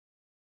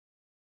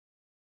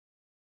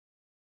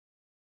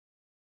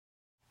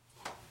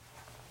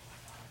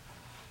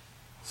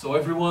So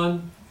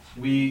everyone,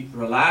 we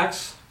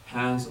relax,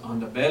 hands on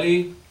the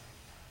belly.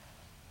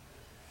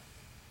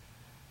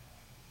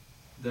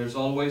 There's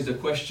always the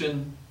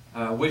question,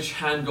 which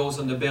hand goes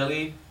on the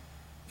belly?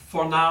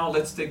 For now,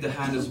 let's take the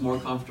hand that's more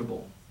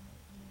comfortable.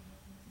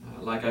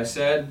 Like I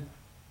said,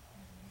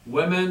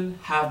 women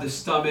have the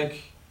stomach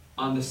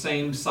on the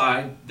same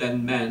side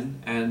than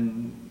men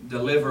and the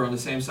liver on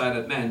the same side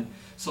as men.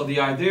 So the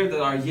idea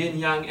that our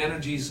yin-yang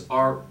energies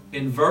are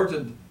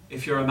inverted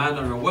if you're a man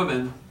or a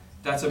woman,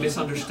 that's a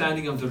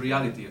misunderstanding of the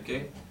reality,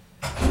 okay?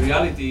 The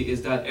reality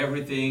is that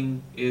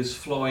everything is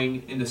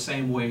flowing in the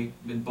same way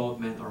in both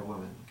men or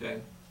women,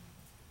 okay?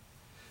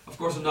 Of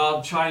course,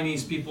 now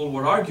Chinese people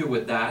would argue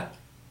with that,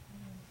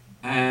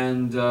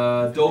 and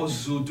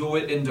those who do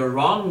it in the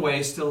wrong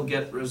way still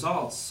get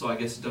results, so I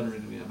guess it doesn't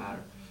really matter,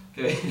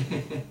 okay?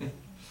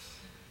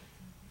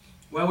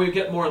 When we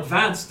get more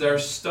advanced,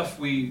 there's stuff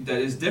that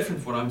is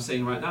different from what I'm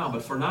saying right now,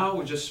 but for now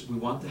we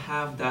want to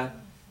have that,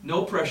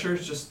 no pressure,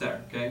 it's just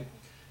there, okay?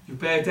 You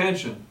pay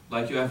attention,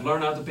 like you have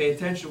learned how to pay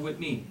attention with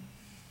me.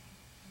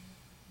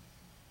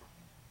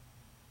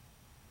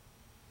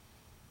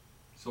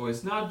 So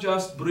it's not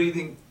just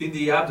breathing in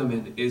the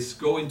abdomen, it's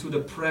go into the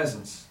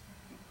presence.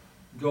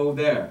 Go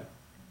there.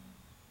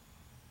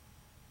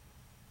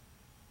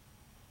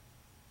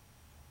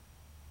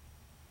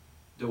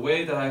 The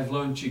way that I've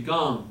learned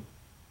Qigong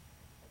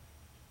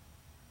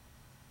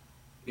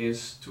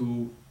is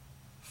to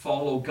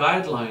follow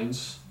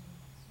guidelines,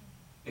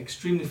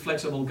 extremely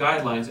flexible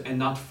guidelines, and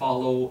not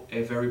follow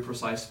a very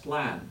precise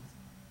plan.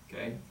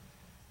 Okay?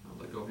 Now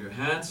let go of your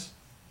hands.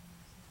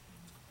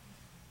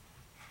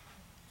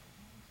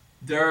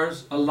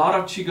 There's a lot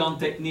of Qigong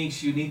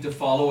techniques you need to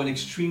follow an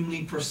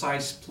extremely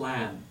precise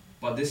plan.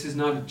 But this is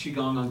not a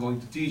Qigong I'm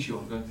going to teach you.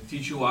 I'm going to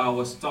teach you how I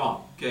was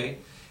taught. Okay?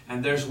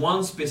 And there's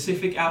one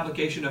specific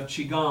application of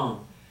Qigong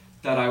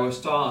that I was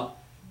taught,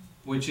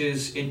 which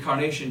is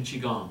incarnation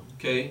Qigong.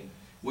 Okay?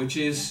 Which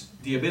is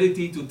the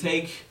ability to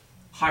take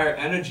higher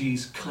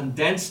energies,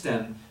 condense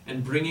them,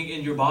 and bring it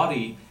in your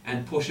body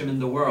and push them in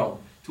the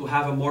world to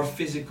have a more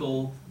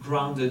physical,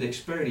 grounded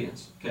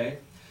experience. Okay?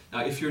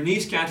 Now, if your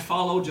knees can't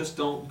follow, just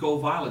don't go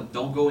violent,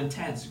 don't go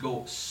intense,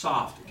 go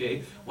soft,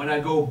 okay? When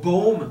I go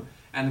boom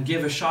and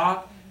give a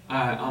shock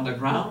on the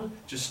ground,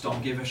 just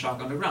don't give a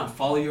shock on the ground.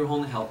 Follow your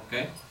own help,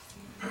 okay?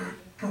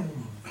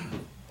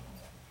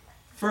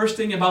 First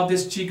thing about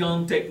this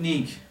Qigong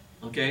technique,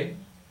 okay,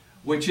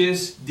 which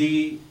is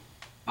the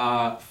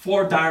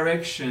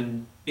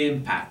 4-direction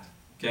impact,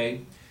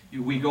 okay?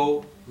 We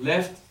go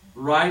left,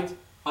 right,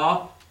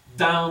 up,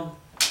 down,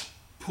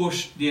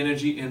 push the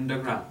energy in the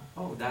ground.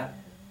 Oh, that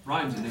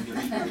rhymes in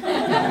English.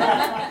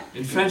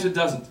 In French it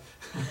doesn't.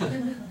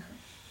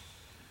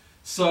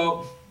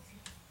 So,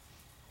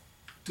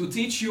 to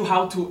teach you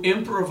how to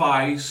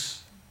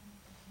improvise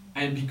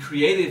and be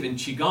creative in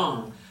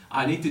Qigong,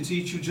 I need to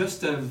teach you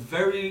just a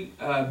very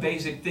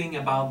basic thing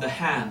about the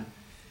hand.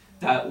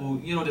 That will,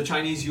 you know, the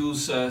Chinese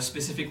use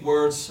specific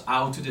words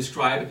how to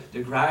describe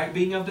the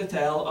grabbing of the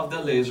tail of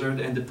the lizard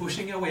and the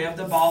pushing away of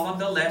the ball on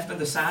the left and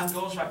the sand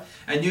goes right.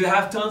 And you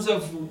have tons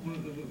of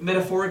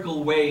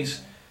metaphorical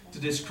ways to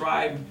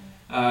describe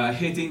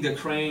hitting the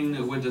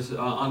crane with the,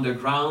 on the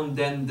ground,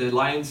 then the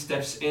lion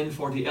steps in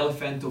for the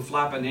elephant to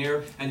flap an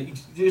ear,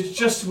 and it's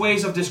just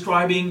ways of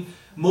describing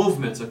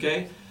movements,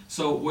 okay?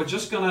 So we're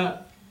just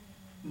gonna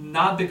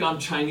not become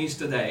Chinese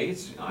today.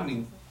 I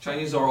mean,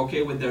 Chinese are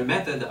okay with their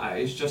method,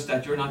 it's just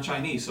that you're not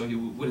Chinese, so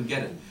you wouldn't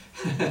get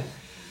it.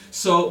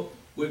 So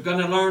we're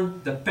gonna learn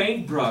the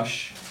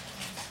paintbrush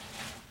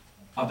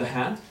of the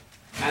hand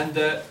and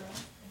the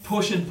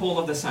push and pull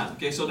of the sand,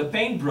 okay? So the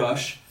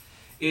paintbrush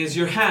is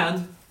your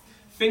hand,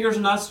 fingers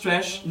are not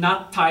stretched,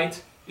 not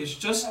tight, it's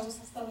just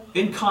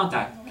in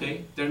contact,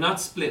 okay? They're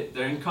not split,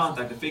 they're in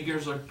contact, the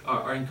fingers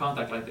are in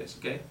contact like this,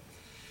 okay?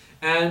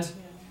 And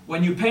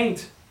when you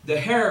paint, the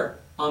hair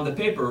on the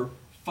paper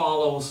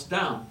follows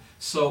down.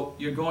 So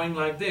you're going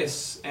like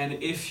this,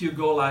 and if you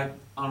go like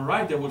on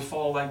right, they would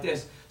fall like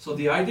this. So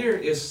the idea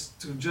is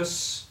to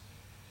just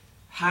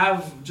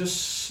have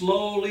just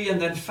slowly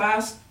and then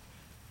fast,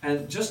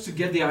 and just to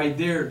get the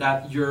idea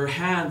that your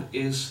hand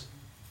is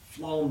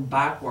flown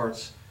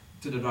backwards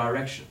to the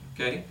direction,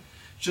 okay?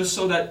 Just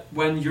so that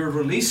when you're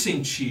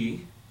releasing chi,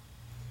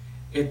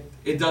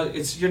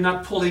 you're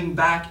not pulling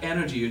back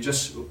energy, you're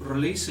just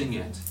releasing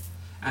it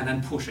and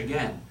then push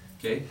again,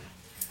 okay?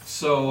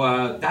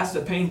 So that's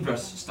the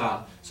paintbrush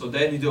style. So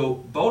then you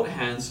do both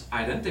hands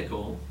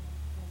identical.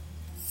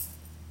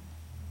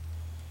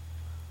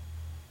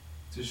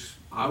 Just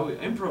I would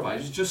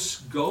improvise,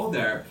 just go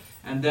there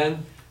and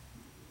then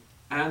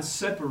and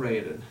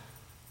separate it.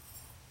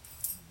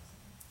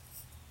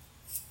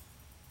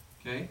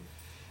 Okay,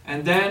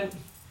 and then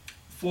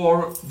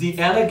for the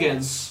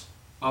elegance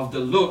of the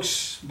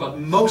looks, but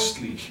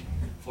mostly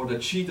for the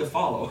chi to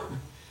follow,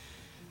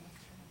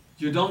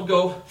 you don't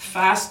go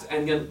fast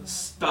and then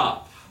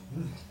stop,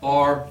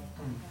 or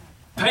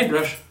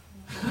paintbrush,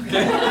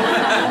 okay?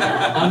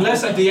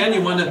 Unless at the end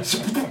you want to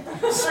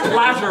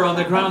splatter on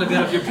the ground a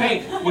bit of your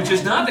paint, which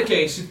is not the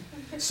case.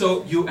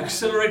 So you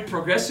accelerate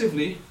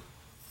progressively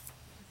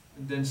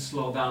and then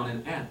slow down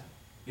and end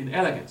in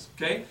elegance,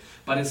 okay?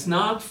 But it's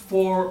not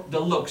for the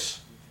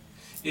looks.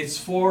 It's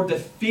for the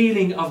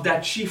feeling of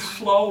that chi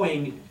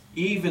flowing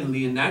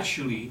evenly and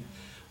naturally.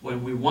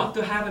 When we want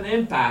to have an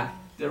impact,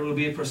 there will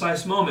be a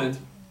precise moment,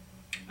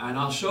 and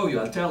I'll show you,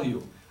 I'll tell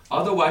you.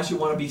 Otherwise, you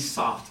want to be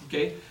soft,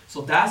 okay?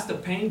 So that's the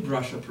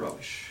paintbrush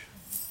approach.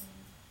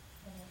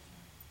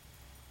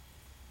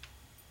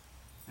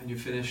 And you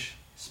finish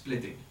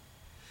splitting.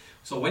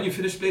 So when you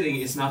finish splitting,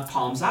 it's not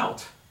palms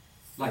out,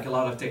 like a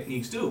lot of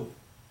techniques do.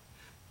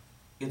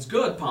 It's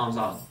good, palms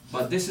out,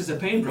 but this is a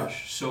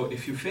paintbrush. So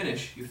if you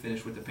finish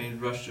with the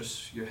paintbrush,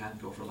 just your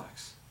hand goes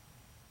relax.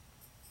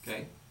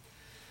 Okay?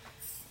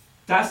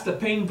 That's the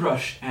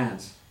paintbrush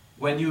hands.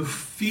 When you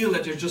feel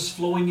that you're just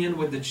flowing in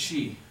with the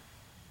chi.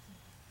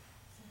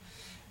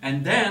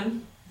 And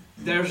then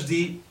there's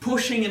the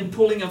pushing and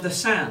pulling of the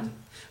sand,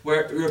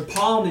 where your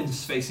palm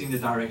is facing the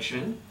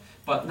direction,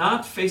 but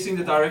not facing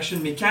the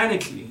direction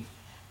mechanically.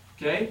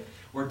 Okay?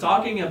 We're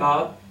talking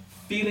about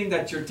feeling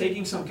that you're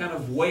taking some kind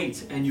of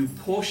weight and you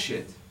push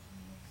it.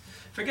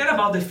 Forget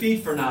about the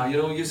feet for now.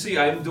 You know, you see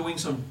I'm doing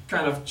some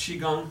kind of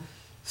Qigong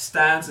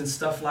stance and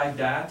stuff like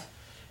that.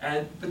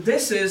 But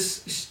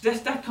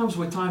that comes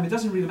with time. It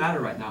doesn't really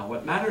matter right now.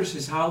 What matters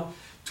is how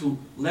to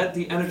let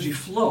the energy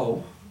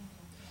flow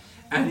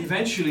and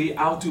eventually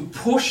how to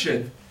push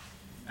it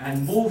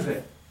and move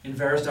it in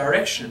various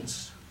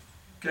directions.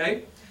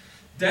 Okay?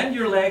 Then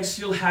your legs,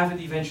 you'll have it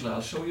eventually.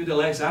 I'll show you the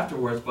legs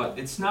afterwards, but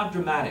it's not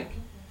dramatic.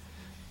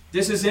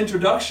 This is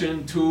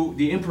introduction to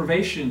the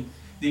improvisation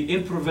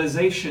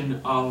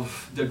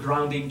of the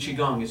grounding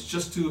Qigong. It's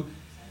just to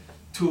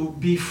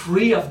be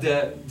free of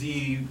the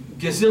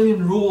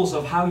gazillion rules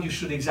of how you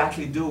should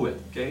exactly do it.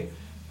 Okay?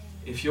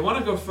 If you want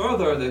to go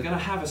further, they're going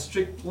to have a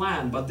strict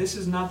plan, but this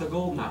is not the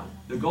goal now.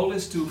 The goal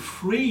is to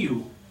free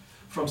you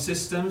from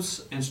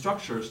systems and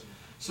structures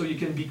so you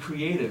can be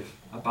creative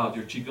about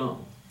your Qigong.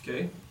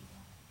 Okay?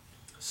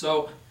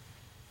 So,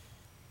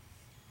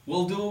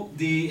 we'll do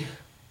the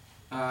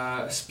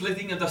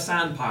splitting of the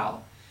sand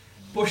pile.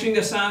 Pushing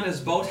the sand is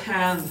both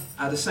hands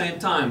at the same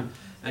time,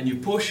 and you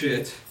push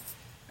it,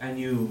 and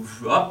you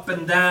up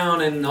and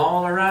down and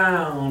all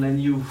around,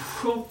 and you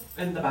whoop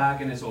in the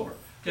back, and it's over.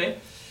 Okay?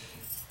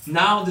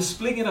 Now the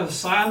splitting of the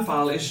sand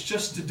pile is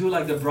just to do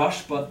like the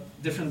brush, but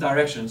different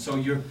directions. So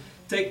you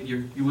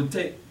would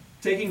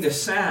taking the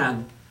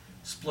sand,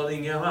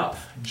 splitting them up,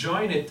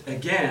 join it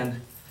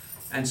again,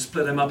 and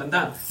split them up and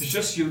down. It's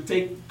just you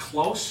take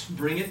close,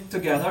 bring it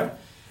together,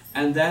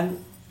 and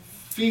then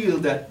feel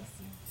that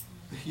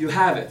you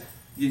have it.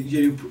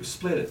 You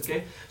split it,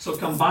 okay? So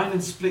combine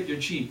and split your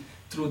chi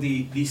through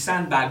the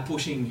sandbag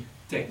pushing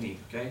technique,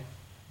 okay?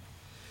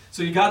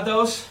 So you got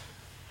those,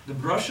 the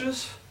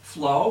brushes,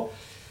 flow,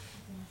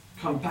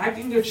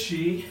 compacting the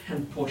chi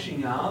and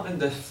pushing out,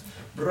 and the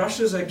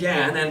brushes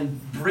again,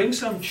 and bring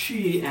some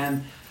chi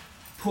and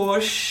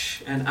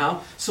push and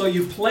out. So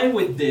you play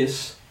with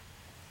this,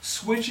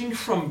 switching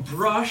from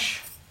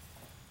brush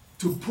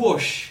to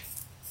push.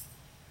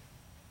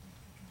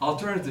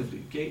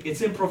 Alternatively, okay,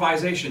 it's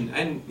improvisation,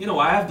 and you know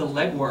I have the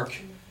leg work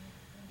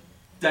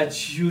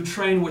that you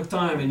train with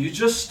time, and you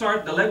just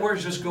start the leg work,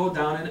 just go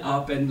down and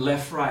up and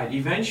left, right.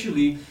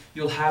 Eventually,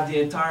 you'll have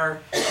the entire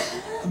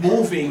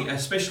moving,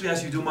 especially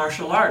as you do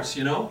martial arts,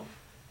 you know,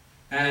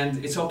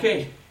 and it's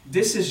okay.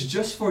 This is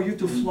just for you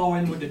to flow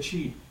in with the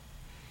chi.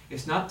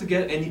 It's not to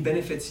get any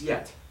benefits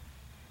yet.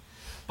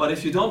 But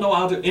if you don't know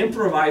how to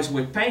improvise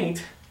with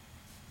paint,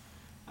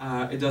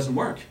 it doesn't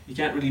work. You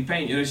can't really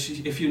paint. You know,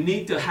 if you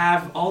need to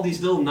have all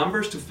these little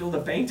numbers to fill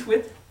the paint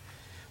with,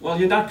 well,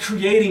 you're not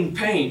creating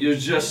paint. You're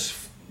just,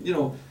 you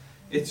know,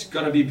 it's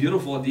going to be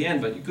beautiful at the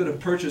end, but you could have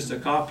purchased a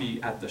copy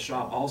at the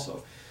shop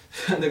also.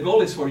 And the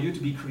goal is for you to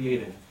be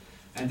creative.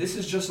 And this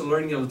is just a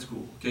learning of the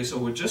tool. Okay, so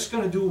we're just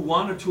going to do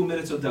 1 or 2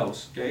 minutes of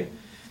those, okay?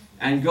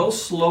 And go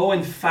slow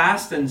and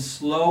fast and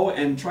slow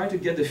and try to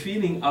get the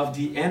feeling of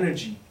the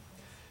energy.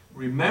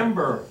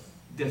 Remember,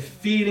 the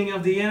feeling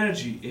of the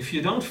energy. If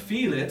you don't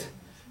feel it,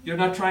 you're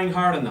not trying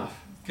hard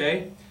enough,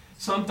 okay?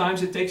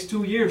 Sometimes it takes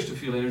 2 years to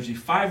feel energy,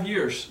 5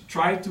 years.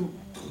 Try to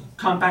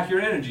compact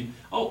your energy.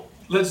 Oh,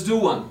 let's do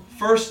one.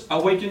 First,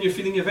 awaken your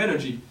feeling of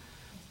energy.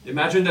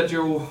 Imagine that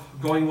you're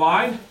going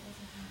wide.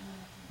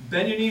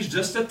 Bend your knees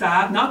just a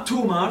tad, not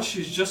too much.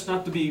 It's just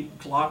not to be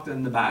clocked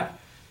in the back.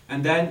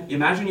 And then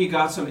imagine you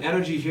got some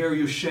energy here.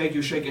 You shake,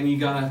 and you're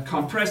gonna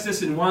compress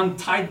this in one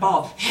tight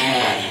ball.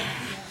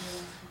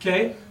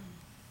 Okay?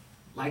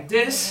 Like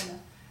this,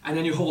 and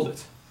then you hold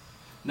it.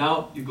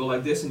 Now you go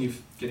like this and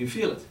can you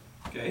feel it?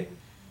 Okay?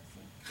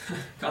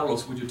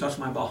 Carlos, would you touch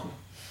my ball?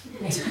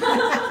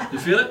 You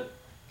feel it?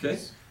 Okay?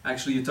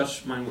 Actually, you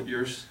touch mine with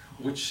yours,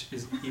 which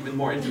is even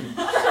more intimate.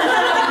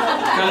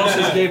 Carlos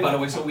is gay, by the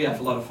way, so we have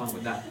a lot of fun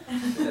with that.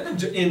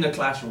 In the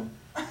classroom.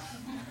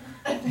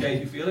 Okay,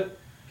 you feel it?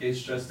 Okay,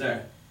 it's just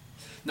there.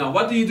 Now,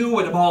 what do you do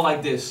with a ball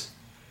like this?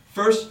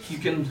 First, you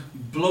can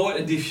blow it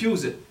and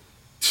diffuse it.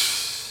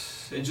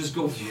 It just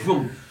goes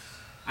boom.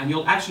 And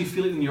you'll actually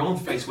feel it in your own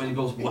face when it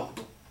goes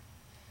whoop.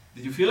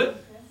 Did you feel it?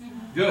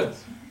 Good.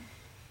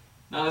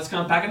 Now let's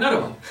count back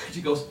another one.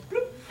 She goes,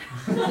 bloop.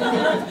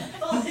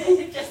 Well,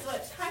 it just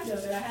went kind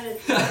of, and I had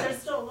it, there's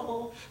still the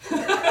whole.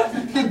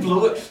 You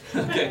blew it.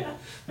 Okay.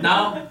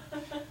 Now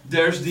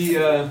there's the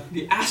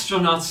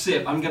astronaut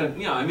sip. I'm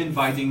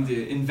inventing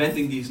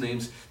these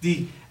names.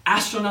 The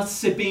astronaut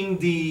sipping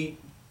the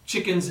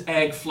chicken's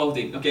egg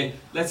floating. Okay,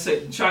 let's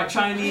say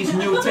Chinese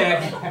new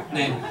tech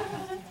name.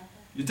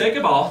 You take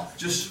a ball,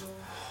 just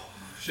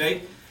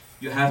shake.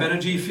 You have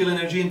energy, you feel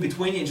energy in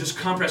between, and just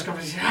compress.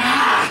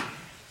 Ah!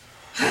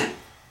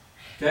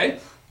 Okay.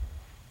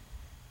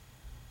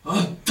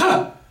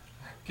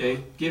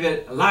 Okay, give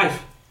it a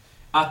life.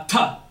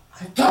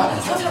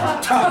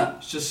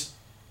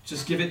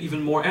 Just give it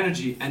even more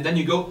energy, and then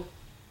you go.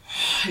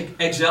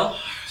 Exhale.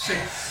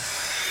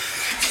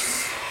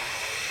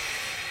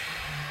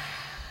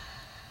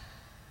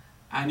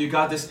 And you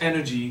got this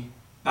energy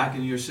back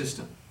in your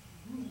system.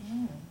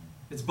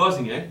 It's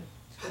buzzing, eh?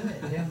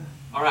 Yeah.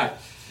 All right.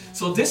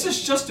 So this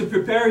is just to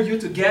prepare you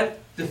to get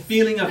the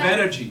feeling of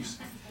energies.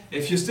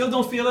 If you still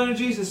don't feel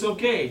energies, it's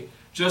okay.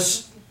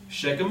 Just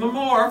shake them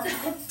more.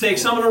 Take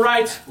some of the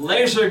right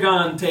laser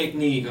gun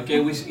technique.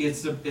 Okay,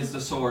 it's the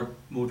sword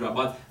mudra,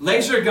 but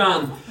laser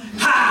gun.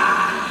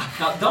 Ha!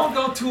 Now don't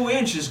go 2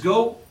 inches.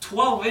 Go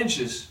 12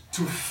 inches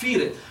to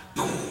feel it.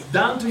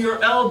 Down to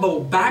your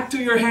elbow, back to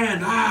your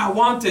hand. Ah, I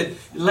want it.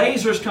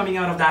 Lasers coming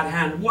out of that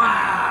hand.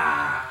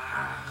 Wow.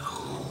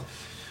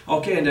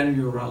 Okay, and then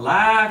you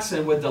relax,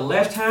 and with the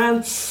left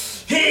hand,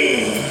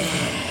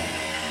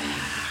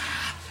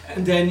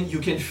 and then you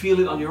can feel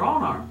it on your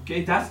own arm.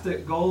 Okay, that's the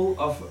goal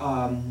of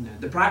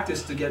the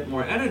practice, to get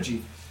more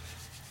energy.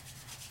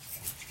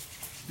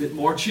 Bit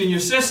more chi in your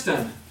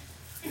system.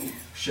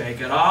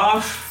 Shake it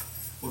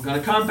off. We're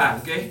gonna come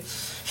back, okay?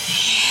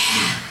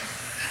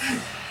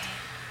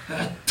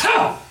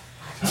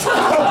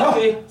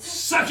 Okay,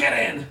 suck it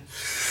in.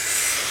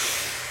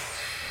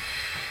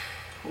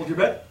 Hold your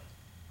breath.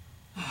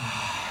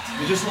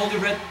 You just hold your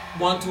breath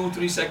 1, 2,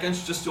 3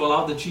 seconds just to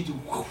allow the chi to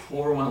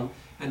overwhelm,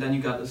 and then you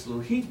got this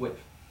little heat wave.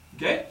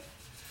 Okay?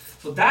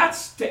 So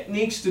that's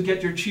techniques to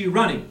get your chi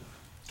running.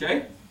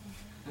 Okay?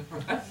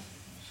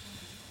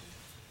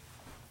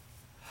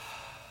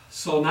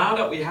 So now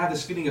that we have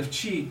this feeling of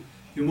chi,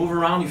 you move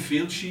around, you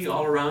feel chi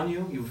all around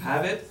you, you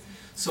have it.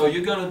 So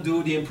you're gonna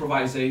do the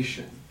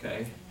improvisation,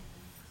 okay?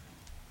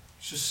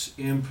 Just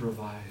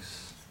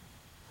improvise.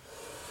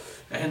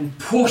 And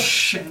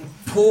push and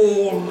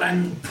pull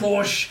and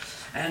push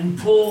and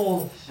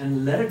pull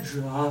and let it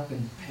drop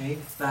and peg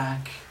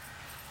back.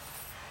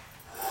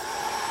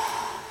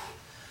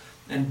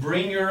 And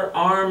bring your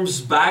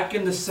arms back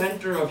in the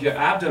center of your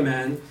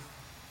abdomen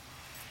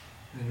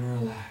and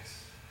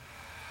relax.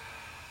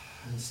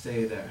 And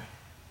stay there.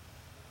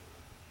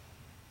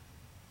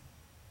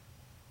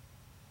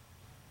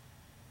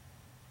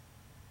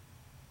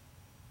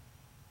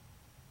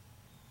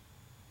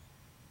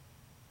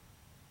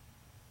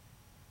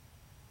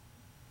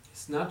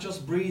 It's not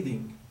just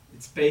breathing,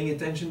 it's paying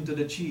attention to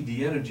the chi,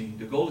 the energy.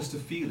 The goal is to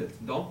feel it.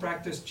 Don't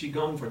practice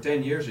Chi-Gong for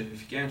 10 years if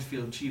you can't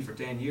feel chi for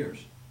 10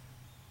 years.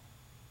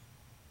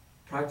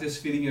 Practice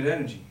feeling your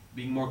energy,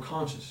 being more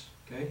conscious,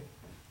 okay?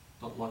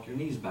 Don't lock your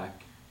knees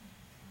back.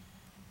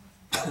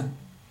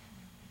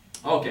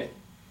 Okay.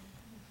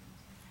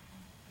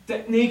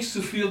 Techniques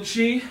to feel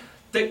chi,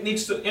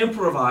 techniques to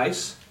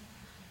improvise.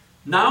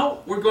 Now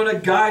we're going to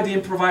guide the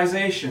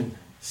improvisation,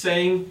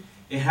 saying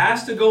it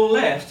has to go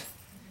left,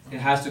 it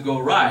has to go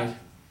right, it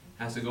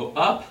has to go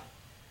up,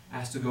 it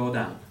has to go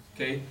down.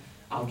 Okay?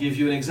 I'll give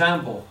you an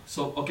example.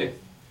 So, okay,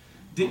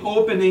 the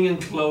opening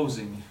and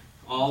closing,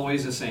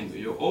 always the same.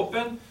 You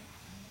open.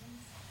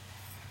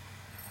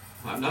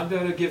 I'm not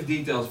going to give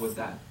details with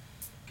that.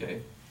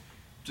 Okay?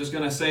 Just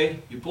going to say,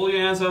 you pull your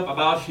hands up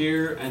about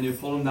here and you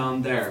pull them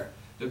down there.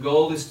 The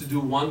goal is to do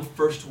one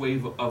first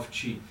wave of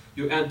chi.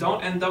 You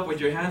don't end up with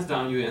your hands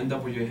down, you end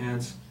up with your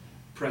hands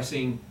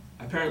pressing,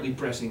 apparently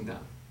pressing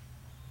down.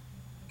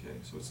 Okay,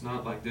 so it's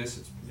not like this,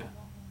 it's, yeah.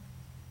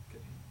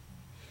 Okay.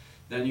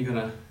 Then you're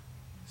gonna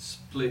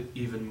split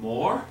even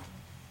more.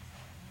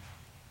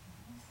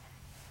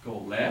 Go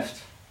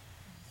left.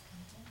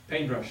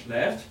 Paintbrush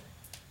left.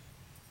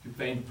 You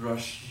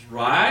paintbrush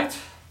right.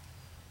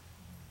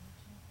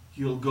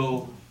 You'll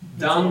go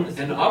down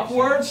and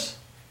upwards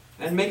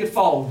and make it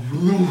fall.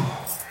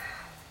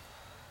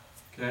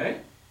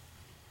 Okay.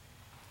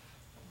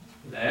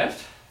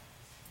 Left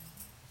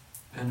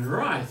and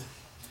right.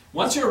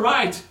 Once you're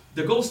right,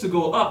 the goal is to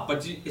go up,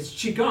 but it's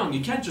Qigong.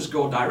 You can't just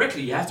go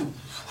directly. You have to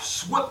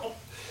swip.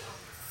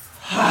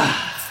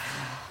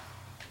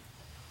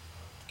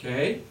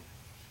 Okay.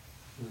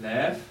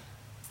 Left,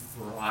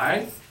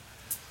 right.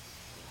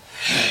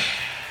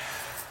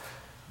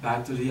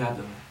 Back to the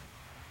other.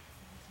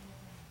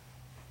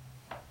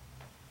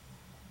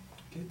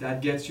 Okay,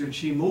 that gets your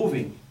chi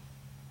moving.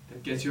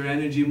 That gets your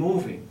energy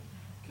moving.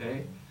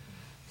 Okay?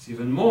 It's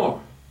even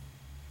more.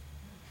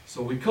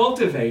 So we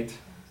cultivate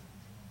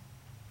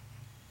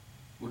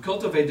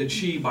the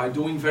chi by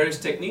doing various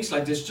techniques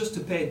like this just to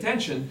pay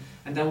attention,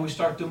 and then we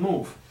start to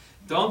move.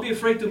 Don't be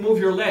afraid to move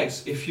your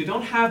legs. If you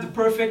don't have the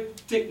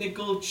perfect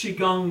technical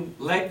Qigong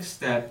leg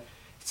step,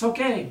 it's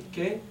okay,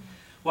 okay?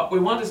 What we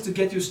want is to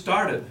get you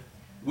started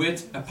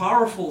with a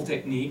powerful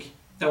technique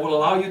that will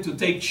allow you to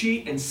take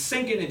Qi and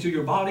sink it into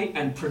your body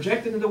and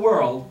project it in the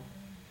world,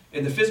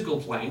 in the physical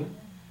plane,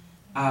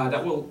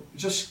 that will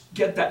just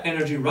get that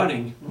energy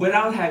running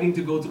without having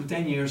to go through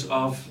 10 years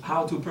of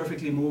how to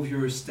perfectly move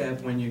your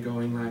step when you're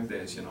going like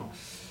this, you know.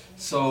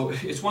 So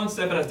it's one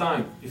step at a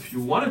time. If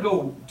you want to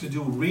go to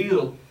do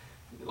real,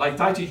 like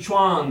Tai Chi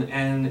Chuan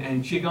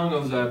and Qigong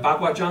of the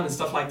MahaVajra and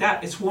stuff like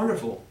that, it's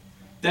wonderful.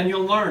 Then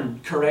you'll learn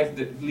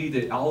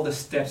correctly all the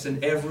steps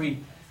and every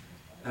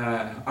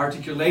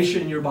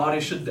articulation in your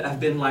body should have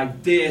been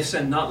like this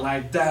and not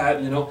like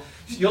that, you know.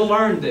 You'll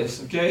learn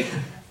this, okay?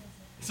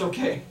 It's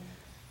okay.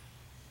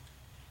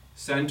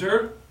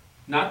 Center,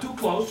 not too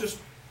close, just,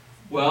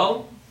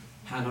 well,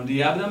 hand on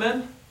the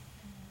abdomen.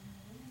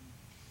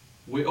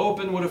 We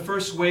open with a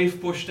first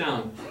wave push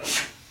down.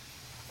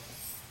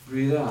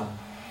 Breathe out.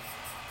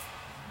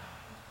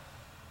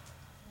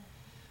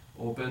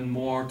 Open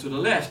more to the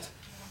left.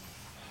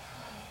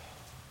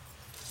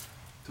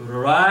 To the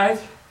right.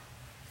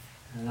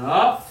 And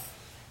up.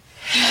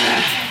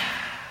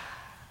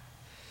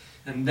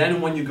 And then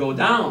when you go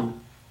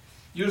down,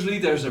 usually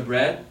there's a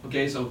breath.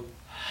 Okay, so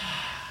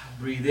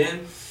breathe in,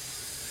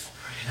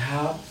 breathe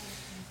out,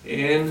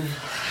 in,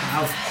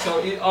 out. So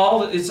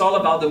it's all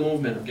about the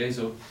movement. Okay,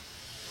 so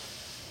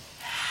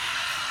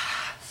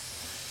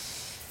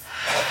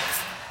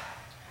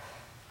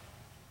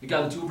you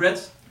got the 2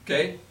 breaths.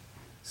 Okay,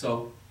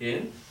 so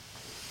in,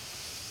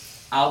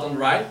 out on the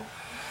right,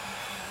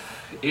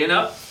 in,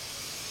 up,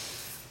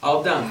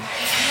 out, down.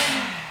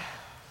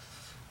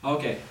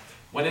 Okay,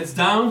 when it's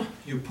down,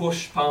 you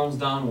push palms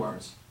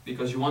downwards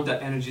because you want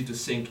that energy to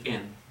sink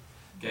in.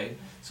 Okay,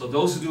 so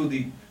those who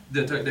do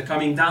the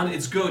coming down,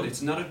 it's good.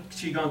 It's not a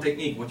Qigong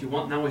technique. What you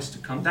want now is to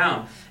come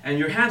down, and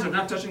your hands are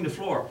not touching the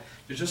floor.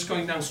 You're just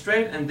going down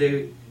straight, and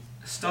they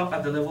stop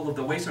at the level of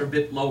the waist or a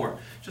bit lower,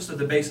 just at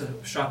the base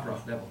of chakra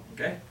level.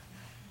 Okay.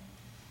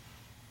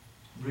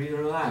 Breathe and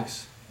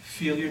relax.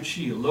 Feel your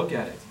Qi. Look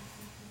at it.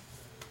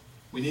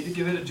 We need to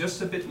give it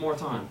just a bit more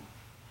time,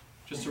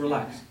 just to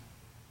relax.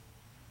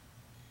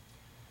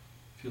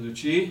 Feel your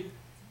Qi.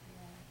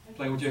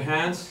 Play with your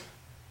hands.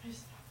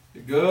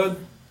 You're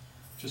good.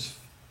 Just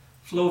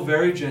flow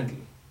very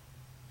gently.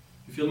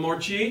 You feel more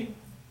Qi?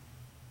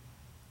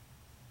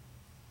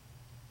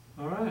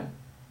 All right.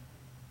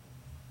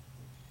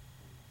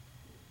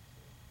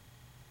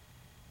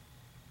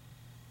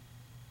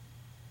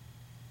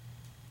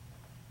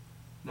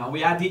 Now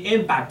we add the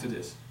impact to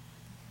this.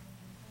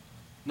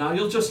 Now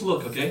you'll just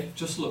look, okay?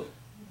 Just look.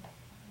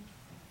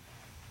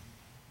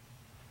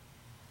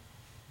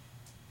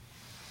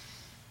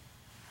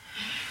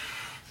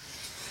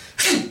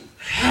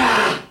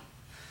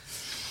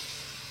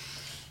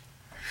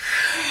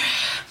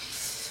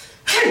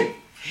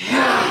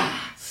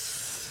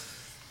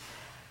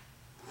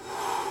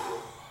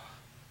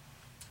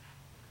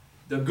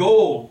 The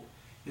goal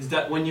is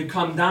that when you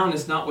come down,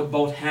 it's not with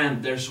both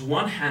hands. There's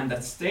one hand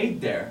that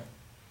stayed there.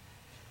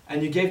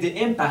 And you gave the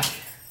impact.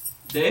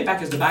 The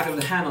impact is the back of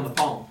the hand on the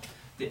palm.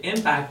 The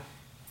impact,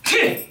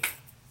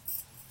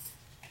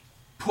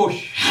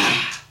 push,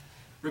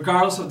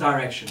 regardless of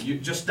direction. You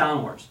just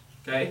downwards.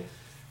 Okay?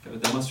 Can we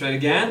demonstrate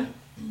again?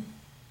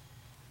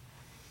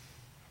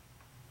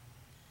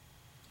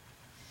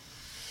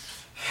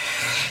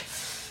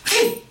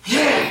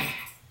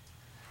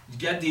 You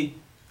get the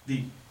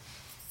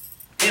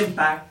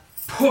impact,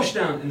 push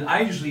down, and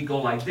I usually go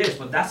like this,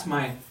 but that's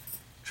my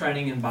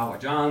training in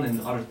MahaVajra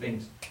and other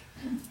things.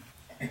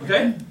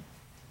 Okay?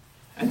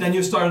 And then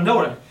you start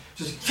another.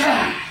 Just,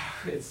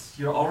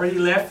 you're already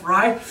left,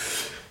 right?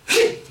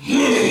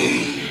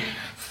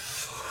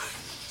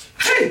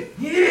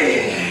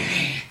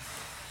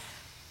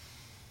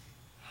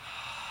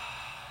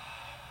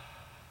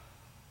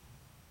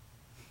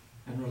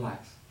 And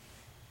relax.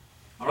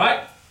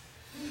 Alright?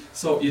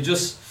 So you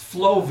just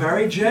flow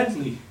very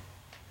gently.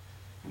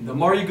 And the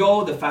more you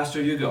go, the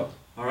faster you go.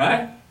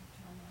 Alright?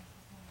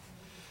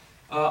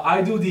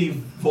 I do the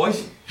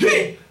voice.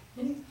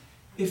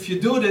 If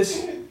you do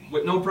this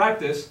with no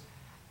practice,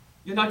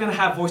 you're not going to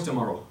have voice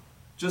tomorrow.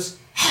 Just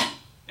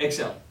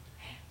exhale.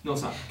 No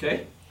sound,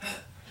 okay?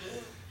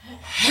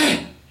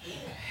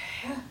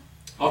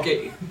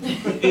 Okay,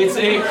 it's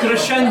a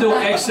crescendo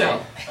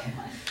exhale.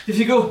 If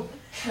you go,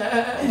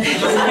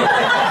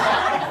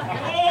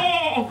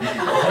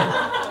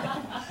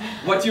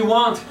 what you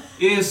want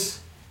is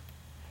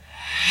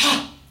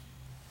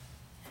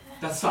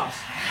that stops.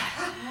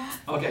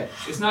 Okay,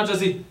 it's not just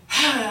the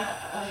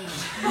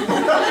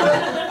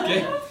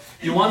okay,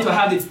 you want to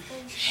have the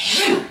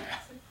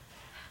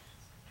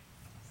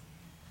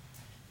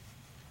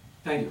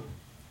thank you.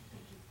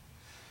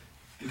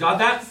 You got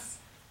that?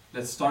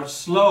 Let's start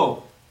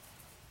slow.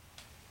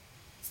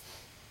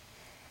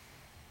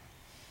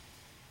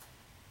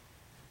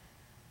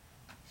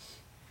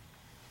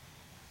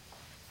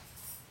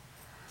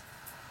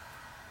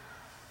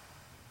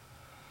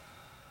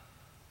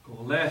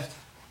 Go left,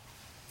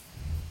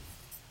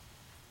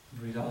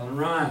 Breathe out and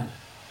right.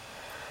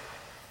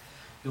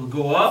 You'll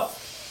go up.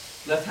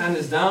 Left hand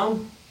is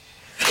down.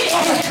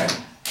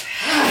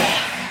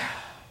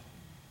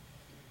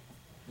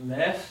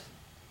 Left.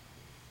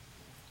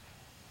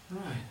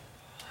 Right.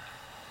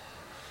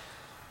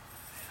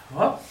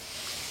 Up.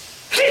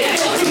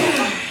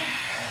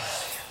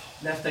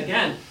 Left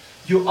again.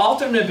 You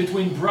alternate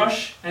between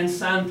brush and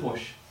sand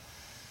push.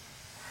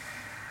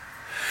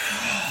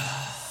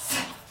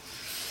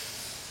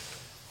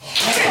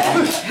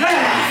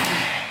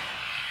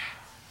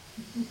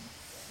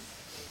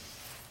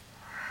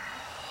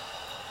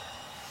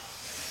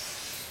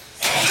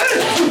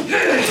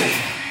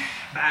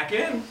 Back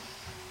in.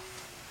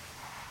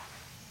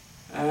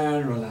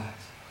 And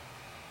relax.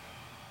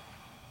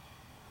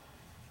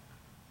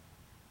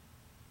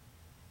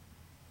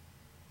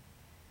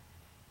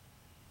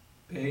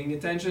 Paying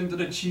attention to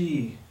the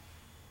chi.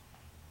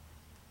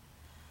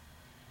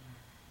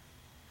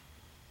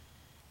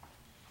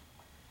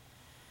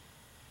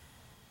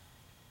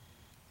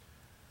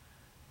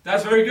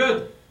 That's very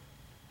good.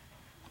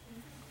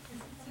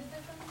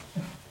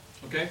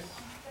 Okay?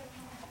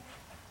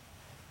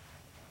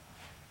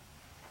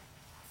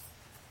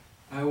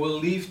 I will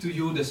leave to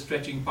you the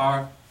stretching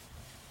part.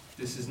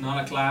 This is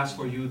not a class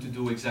for you to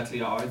do exactly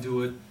how I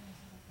do it.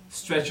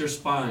 Stretch your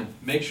spine.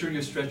 Make sure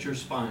you stretch your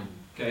spine.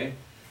 Okay?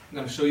 I'm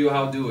going to show you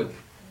how to do it.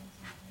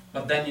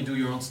 But then you do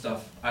your own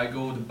stuff. I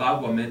go the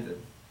Bagua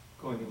method.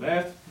 Going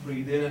left,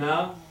 breathe in and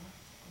out.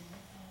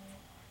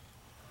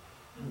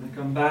 And then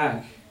come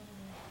back.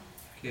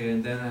 Okay,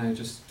 and then I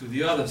just do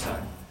the other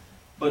side.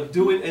 But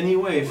do it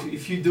anyway.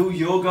 If you do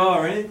yoga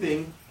or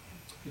anything,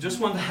 you just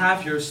want to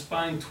have your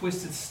spine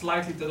twisted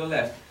slightly to the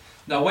left.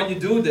 Now when you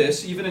do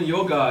this, even in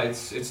yoga,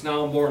 it's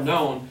now more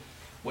known,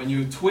 when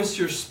you twist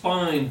your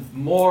spine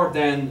more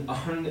than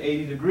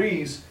 180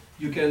 degrees,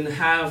 you can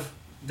have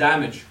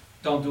damage.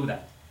 Don't do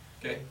that.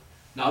 Okay?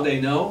 Now they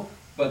know,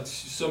 but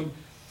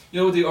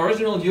the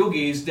original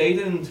yogis, they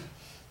didn't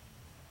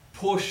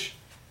push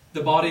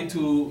the body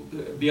to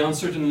beyond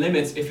certain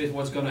limits if it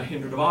was going to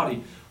hinder the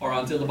body, or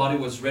until the body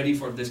was ready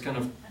for this kind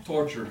of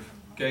torture.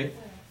 Okay?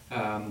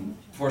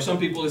 For some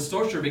people it's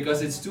torture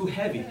because it's too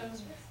heavy.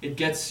 It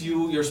gets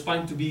your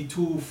spine to be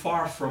too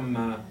far from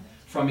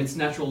its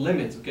natural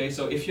limit. Okay?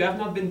 So if you have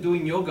not been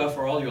doing yoga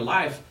for all your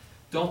life,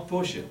 don't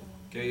push it.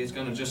 Okay? It's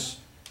going to just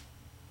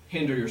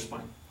hinder your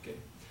spine. Okay?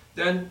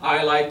 Then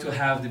I like to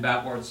have the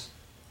backwards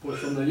push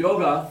from the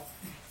yoga.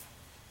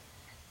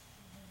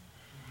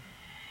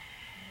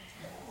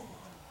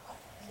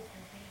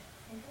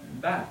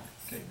 Back.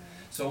 Okay.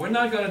 So we're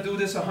not going to do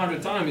this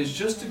 100 times. It's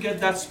just to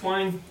get that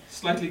spine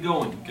slightly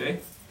going.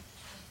 Okay.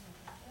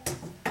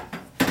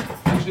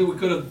 Actually, we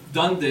could have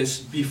done this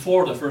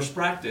before the first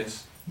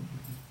practice,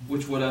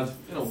 which would have,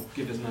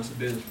 given us a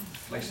bit of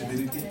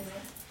flexibility.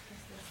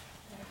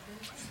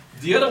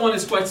 The other one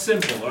is quite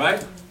simple. All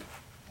right.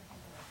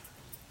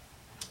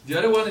 The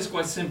other one is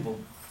quite simple.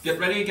 Get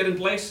ready. Get in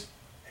place.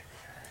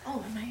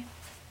 Oh, am I?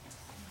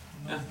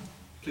 Yeah.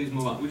 Please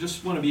move on. We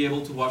just want to be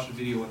able to watch the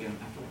video again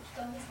afterwards.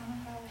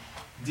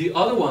 The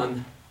other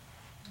one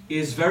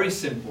is very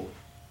simple,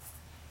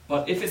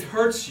 but if it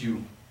hurts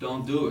you,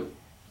 don't do it.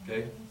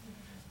 Okay?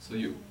 So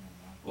you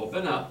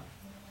open up.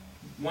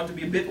 You want to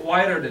be a bit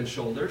wider than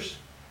shoulders,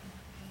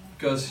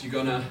 because you're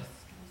gonna,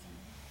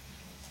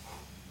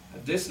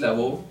 at this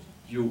level,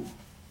 you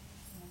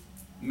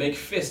make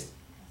fist.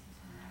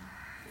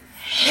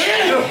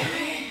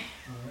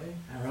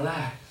 And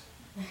relax.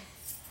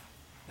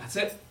 That's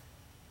it.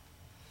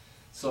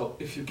 So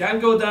if you can't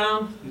go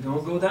down, you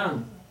don't go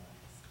down.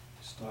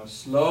 Start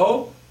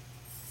slow.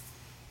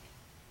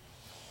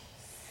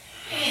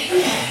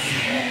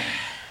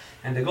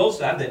 And the goal is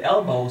to have the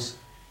elbows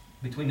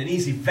between the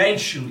knees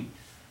eventually,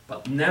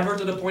 but never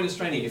to the point of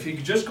straining. If you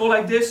just go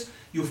like this,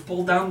 you've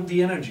pulled down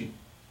the energy.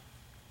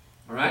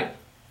 Alright?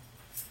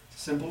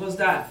 Simple as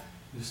that.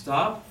 You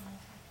stop,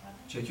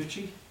 check your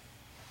chi.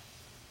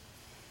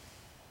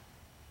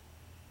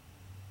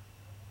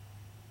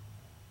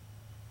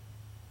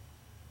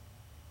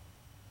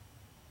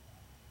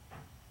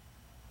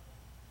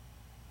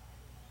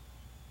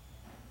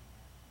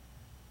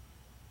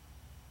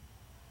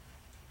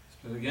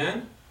 Split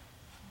again.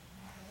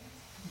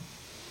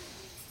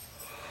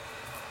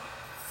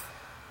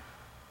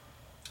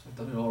 I've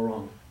done it all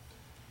wrong.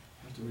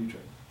 I have to retry.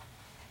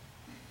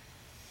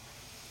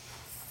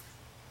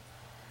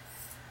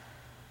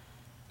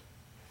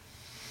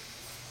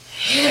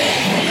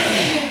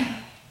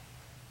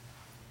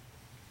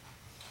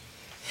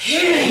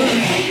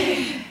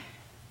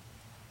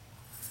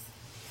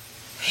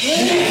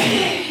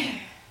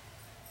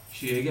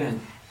 Chi again.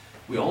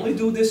 We only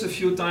do this a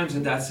few times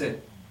and that's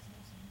it.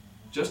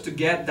 Just to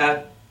get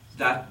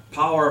that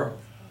power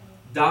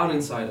down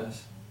inside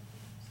us.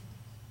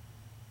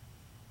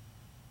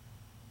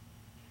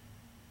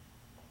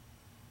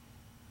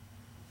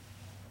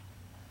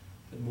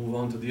 Then move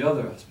on to the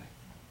other aspect.